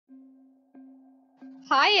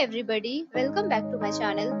Hi everybody, welcome back to my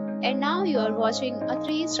channel. And now you are watching a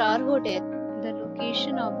 3-star hotel. The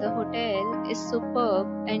location of the hotel is superb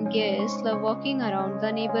and guests love walking around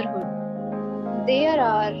the neighborhood. There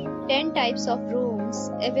are 10 types of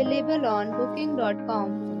rooms available on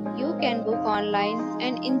booking.com. You can book online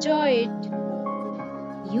and enjoy it.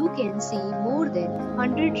 You can see more than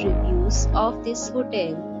 100 reviews of this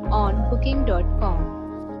hotel on booking.com.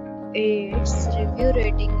 Its review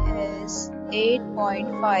rating is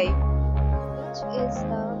 8.5, which is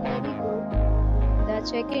very good. The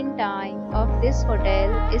check-in time of this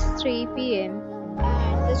hotel is 3 p.m.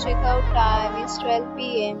 and the check-out time is 12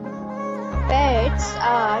 p.m. Pets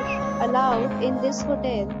are allowed in this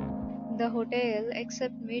hotel. The hotel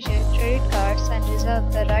accepts major credit cards and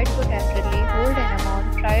reserves the right to temporarily hold an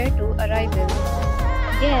amount prior to arrival.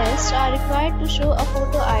 Guests are required to show a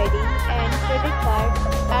photo ID and credit card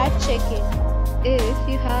at check-in. If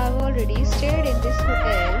you have already stayed in this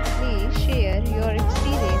hotel, please share your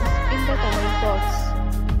experience in the comment box.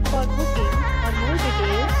 For booking or more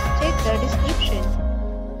details, check the description.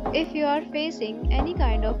 If you are facing any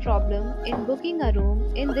kind of problem in booking a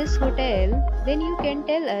room in this hotel, then you can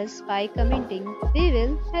tell us by commenting. We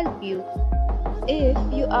will help you. If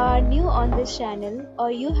you are new on this channel or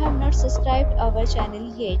you have not subscribed our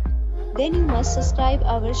channel yet, then you must subscribe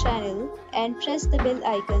our channel and press the bell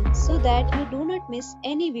icon so that you do not miss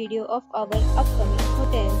any video of our upcoming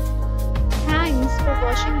hotel. Thanks for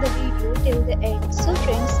watching the video till the end. So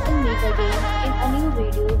friends, we'll meet again in a new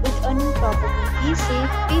video with a new property. Be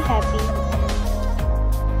safe, be happy.